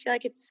 and I just feel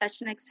like it's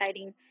such an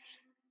exciting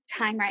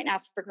time right now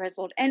for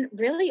Griswold and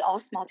really all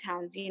small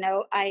towns.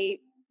 I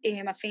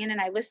am a fan and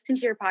I listen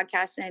to your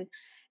podcast, and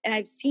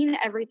I've seen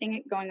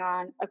everything going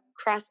on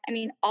across,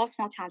 all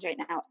small towns right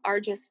now are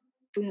just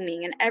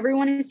booming, and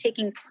everyone is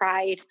taking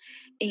pride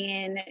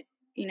in,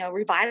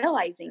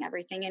 revitalizing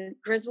everything. And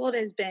Griswold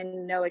has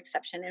been no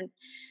exception. And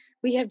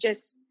we have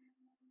just,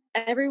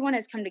 everyone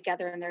has come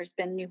together, and there's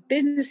been new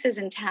businesses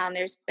in town.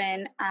 There's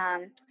been,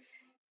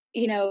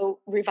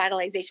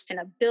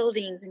 revitalization of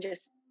buildings and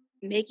just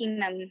making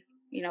them,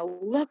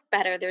 look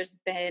better.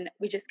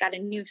 We just got a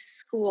new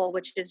school,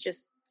 which is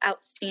just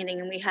outstanding.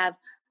 And we have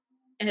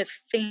a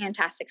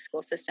fantastic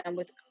school system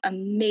with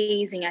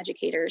amazing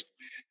educators.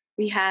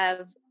 We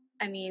have,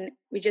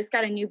 we just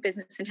got a new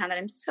business in town that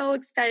I'm so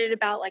excited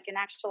about, like an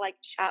actual like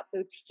shop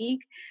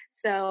boutique.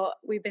 So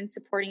we've been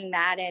supporting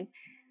that. And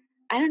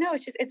I don't know,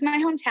 it's my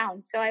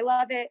hometown. So I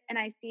love it. And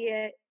I see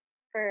it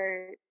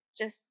for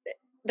just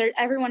there.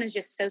 Everyone is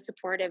just so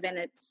supportive, and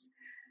it's,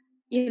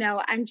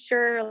 I'm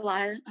sure a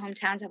lot of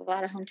hometowns have a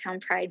lot of hometown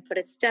pride, but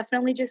it's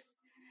definitely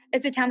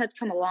it's a town that's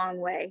come a long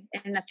way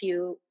in a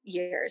few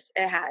years.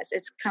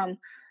 It's come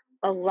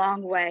a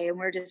long way, and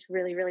we're just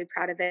really, really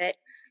proud of it.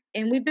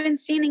 And we've been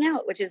standing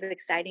out, which is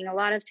exciting. A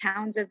lot of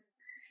towns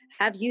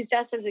have used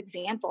us as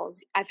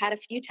examples. I've had a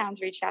few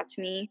towns reach out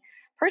to me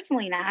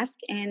personally and ask.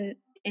 And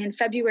in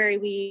February,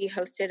 we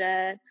hosted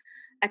a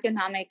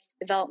economic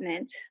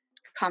development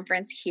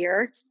conference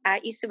here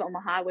at East of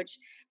Omaha, which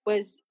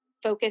was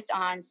focused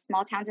on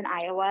small towns in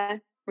Iowa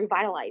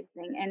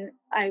revitalizing. And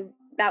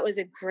that was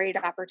a great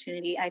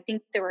opportunity. I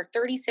think there were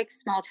 36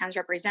 small towns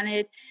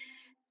represented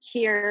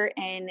here,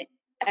 and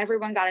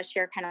everyone got to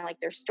share kind of like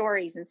their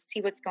stories and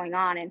see what's going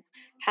on and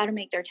how to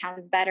make their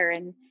towns better.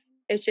 And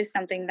it's just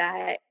something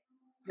that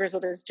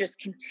Griswold has just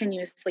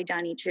continuously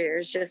done each year,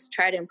 is just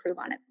try to improve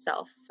on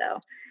itself. So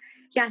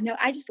yeah, no,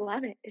 I just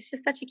love it. It's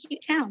just such a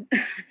cute town.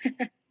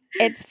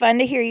 It's fun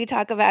to hear you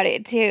talk about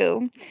it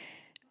too.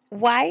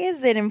 Why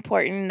is it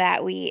important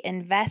that we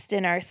invest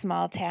in our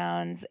small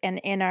towns and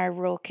in our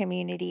rural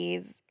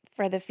communities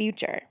for the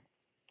future?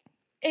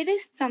 It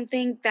is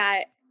something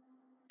that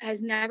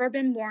has never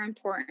been more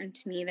important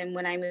to me than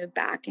when I moved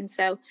back. And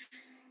so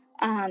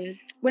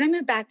when I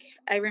moved back,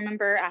 I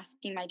remember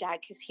asking my dad,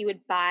 because he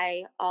would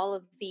buy all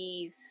of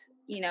these,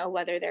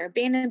 whether they're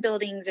abandoned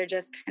buildings or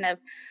just kind of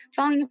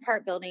falling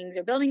apart buildings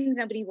or buildings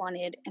nobody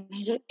wanted.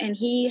 And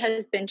he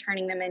has been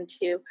turning them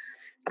into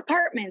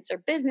apartments or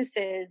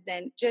businesses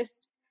and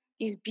just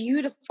these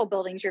beautiful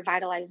buildings,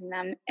 revitalizing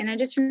them. And I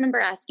just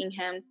remember asking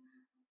him,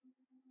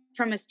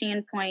 from a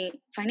standpoint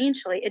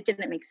financially, it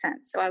didn't make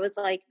sense. So I was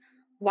like,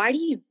 why do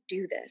you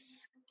do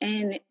this?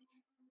 And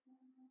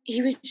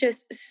he was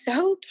just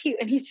so cute.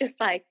 And he's just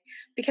like,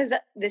 because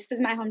this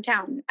is my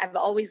hometown. I've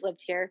always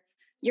lived here.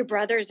 Your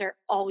brothers are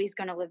always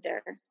going to live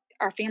there.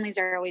 Our families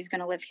are always going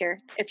to live here.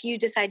 If you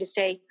decide to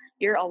stay,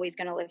 you're always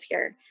going to live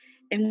here.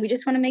 And we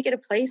just want to make it a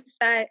place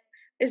that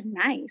is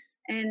nice.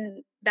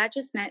 And that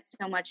just meant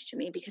so much to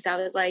me, because I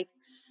was like,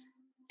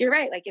 you're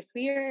right. Like, if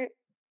we are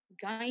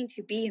going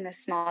to be in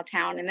this small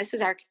town and this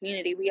is our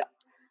community,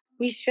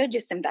 we should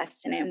just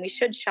invest in it, and we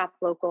should shop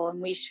local, and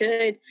we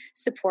should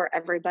support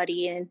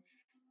everybody.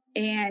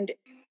 And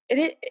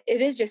it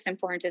is just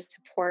important to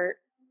support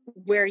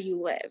where you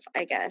live,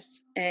 I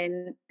guess.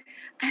 And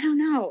I don't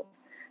know,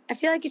 I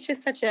feel like it's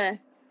just such a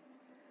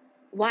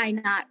why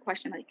not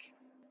question. Like,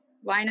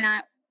 why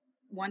not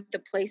want the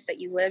place that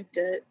you live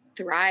to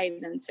thrive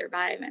and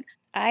survive? And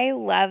I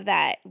love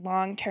that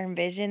long-term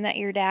vision that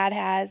your dad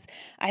has.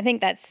 I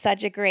think that's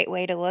such a great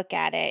way to look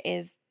at it,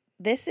 is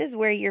this is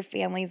where your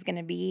family's going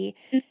to be,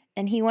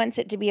 and he wants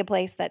it to be a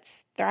place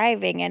that's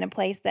thriving and a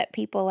place that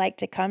people like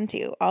to come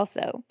to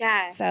also.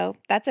 yeah, So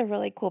that's a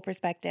really cool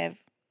perspective.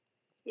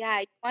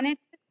 yeah,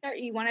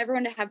 you want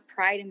everyone to have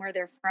pride in where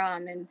they're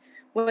from and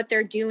what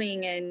they're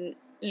doing, and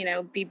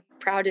be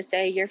proud to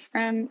say you're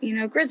from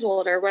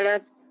Griswold or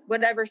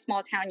whatever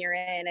small town you're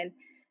in,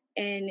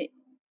 and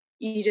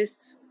you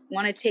just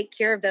want to take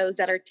care of those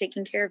that are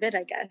taking care of it,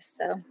 I guess.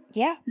 So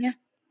Yeah. yeah.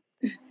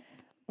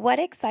 What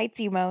excites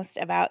you most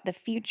about the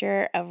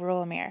future of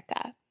rural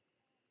America?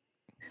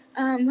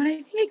 What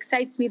I think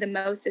excites me the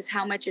most is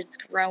how much it's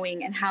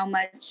growing, and how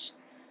much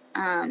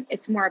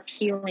it's more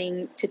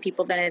appealing to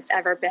people than it's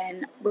ever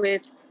been.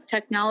 With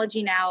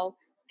technology now,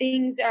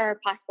 things are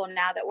possible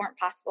now that weren't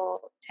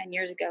possible 10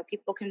 years ago.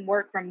 People can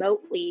work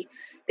remotely.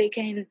 They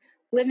can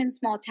live in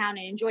small town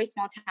and enjoy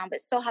small town,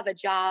 but still have a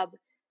job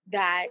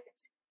that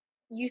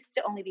used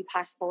to only be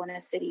possible in a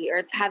city,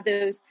 or have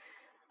those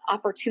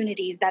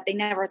opportunities that they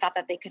never thought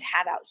that they could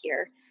have out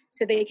here.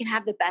 So they can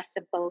have the best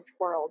of both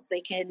worlds.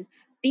 They can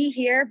be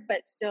here,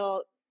 but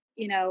still,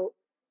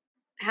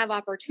 have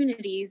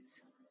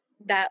opportunities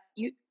that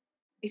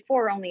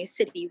before only a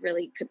city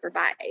really could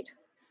provide.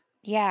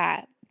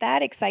 Yeah,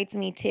 that excites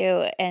me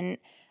too. And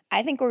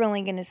I think we're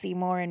only going to see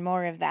more and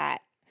more of that.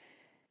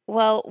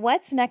 Well,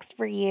 what's next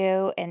for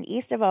you in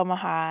East of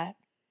Omaha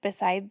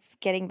besides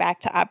getting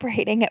back to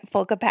operating at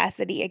full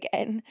capacity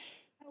again?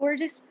 We're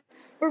just,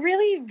 we're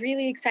really,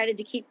 really excited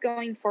to keep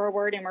going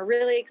forward, and we're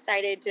really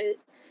excited to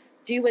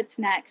do what's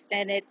next.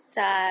 And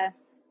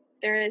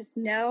there is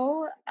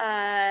no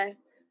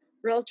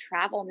real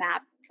travel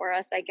map for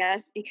us, I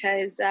guess,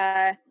 because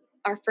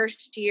our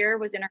first year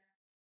was in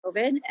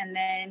COVID, and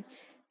then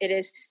it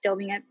is still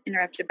being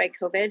interrupted by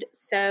COVID.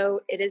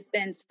 So it has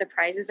been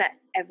surprises at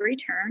every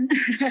turn,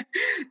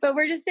 but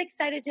we're just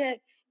excited to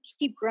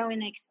keep growing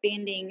and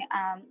expanding,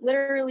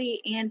 literally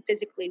and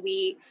physically.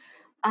 We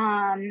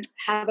we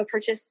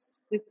purchased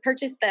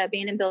the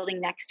abandoned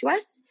building next to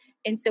us.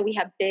 And so we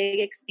have big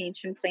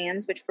expansion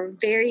plans, which we're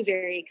very,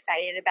 very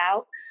excited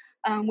about.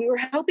 We were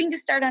hoping to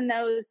start on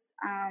those,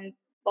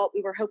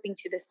 we were hoping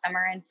to this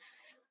summer, and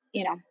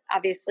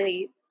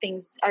obviously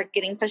things are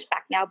getting pushed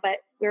back now, but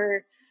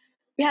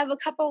we have a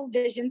couple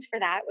visions for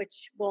that,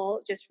 which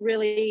will just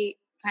really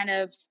kind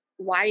of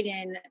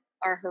widen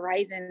our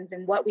horizons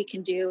and what we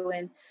can do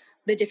and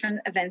the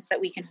different events that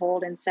we can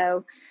hold. And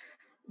so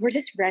we're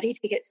just ready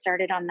to get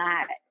started on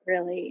that,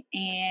 really,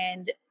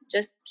 and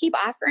just keep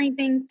offering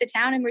things to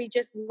town. And we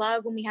just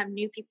love when we have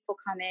new people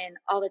come in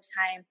all the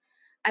time.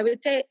 I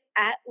would say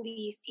at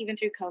least, even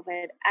through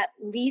COVID, at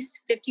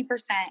least 50%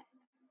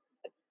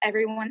 of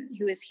everyone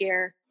who is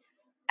here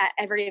at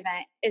every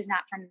event is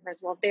not from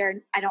Griswold. I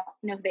don't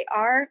know who they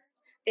are.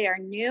 They are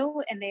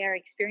new and they are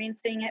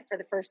experiencing it for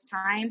the first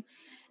time.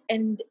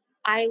 And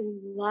I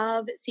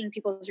love seeing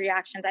people's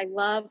reactions. I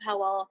love how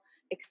well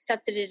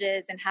accepted it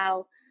is and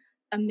how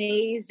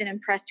amazed and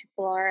impressed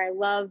people are. I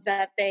love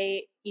that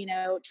they,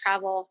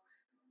 travel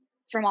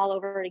from all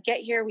over to get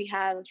here. We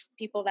have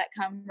people that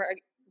come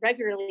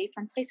regularly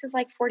from places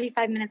like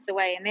 45 minutes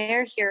away, and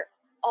they're here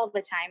all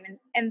the time.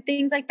 And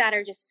things like that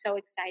are just so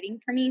exciting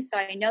for me. So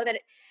I know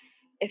that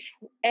if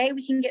A,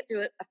 we can get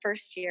through a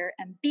first year,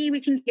 and B, we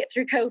can get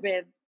through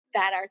COVID,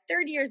 that our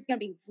third year is going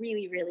to be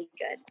really, really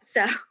good.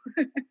 So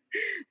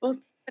we'll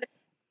see.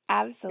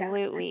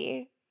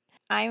 Absolutely.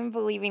 Yeah. I'm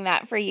believing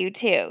that for you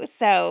too.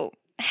 So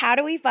how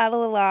do we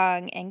follow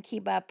along and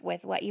keep up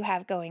with what you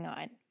have going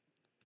on?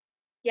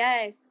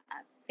 Yes.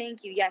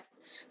 Thank you. Yes.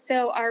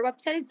 So our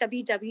website is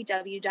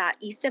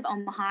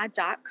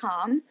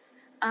www.eastofomaha.com.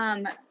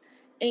 And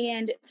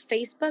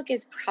Facebook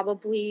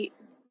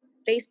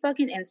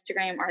and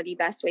Instagram are the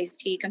best ways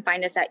to. You can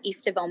find us at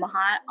East of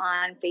Omaha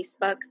on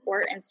Facebook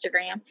or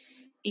Instagram.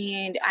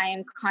 And I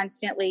am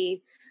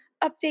constantly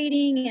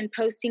updating and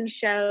posting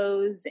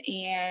shows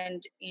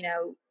and,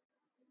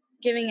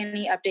 giving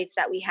any updates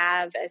that we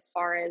have as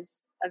far as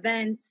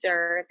events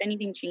or if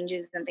anything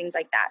changes and things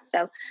like that.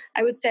 So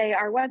I would say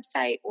our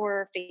website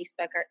or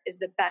Facebook is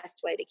the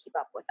best way to keep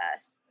up with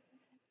us.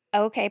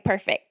 Okay,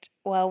 perfect.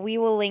 Well, we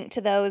will link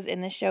to those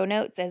in the show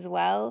notes as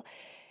well.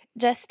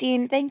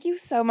 Justine, thank you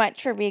so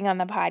much for being on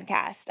the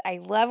podcast. I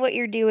love what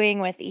you're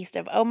doing with East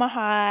of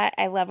Omaha.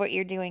 I love what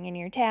you're doing in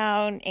your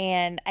town,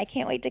 and I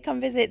can't wait to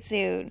come visit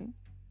soon.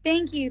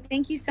 Thank you.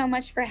 Thank you so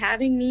much for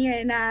having me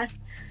and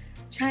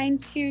trying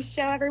to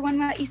show everyone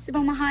what East of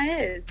Omaha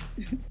is.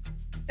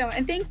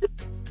 And thank you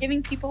for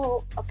giving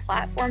people a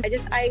platform.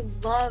 I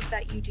love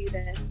that you do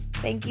this.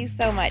 Thank you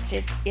so much.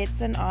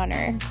 It's an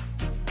honor.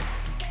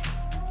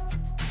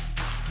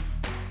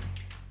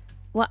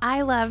 Well, I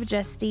love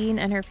Justine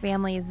and her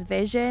family's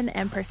vision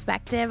and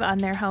perspective on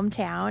their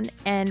hometown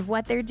and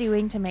what they're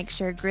doing to make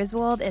sure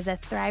Griswold is a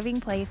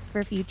thriving place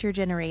for future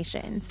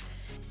generations.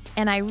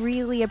 And I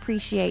really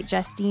appreciate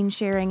Justine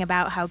sharing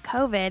about how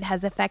COVID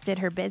has affected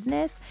her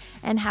business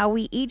and how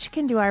we each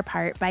can do our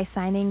part by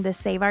signing the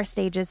Save Our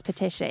Stages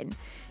petition.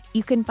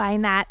 You can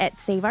find that at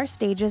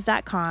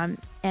saveourstages.com,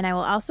 and I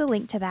will also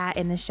link to that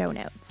in the show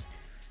notes.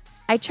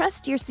 I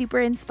trust you're super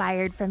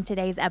inspired from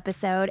today's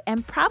episode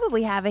and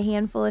probably have a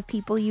handful of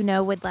people you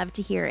know would love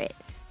to hear it.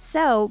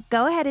 So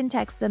go ahead and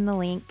text them the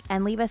link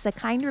and leave us a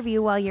kind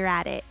review while you're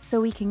at it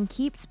so we can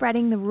keep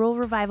spreading the Rural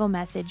Revival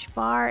message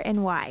far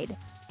and wide.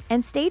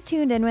 And stay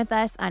tuned in with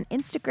us on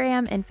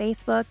Instagram and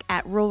Facebook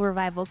at Rural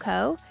Revival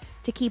Co.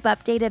 to keep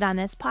updated on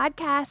this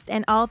podcast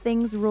and all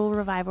things Rural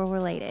Revival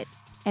related.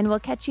 And we'll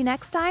catch you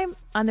next time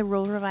on the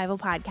Rural Revival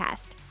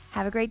podcast.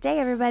 Have a great day,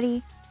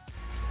 everybody.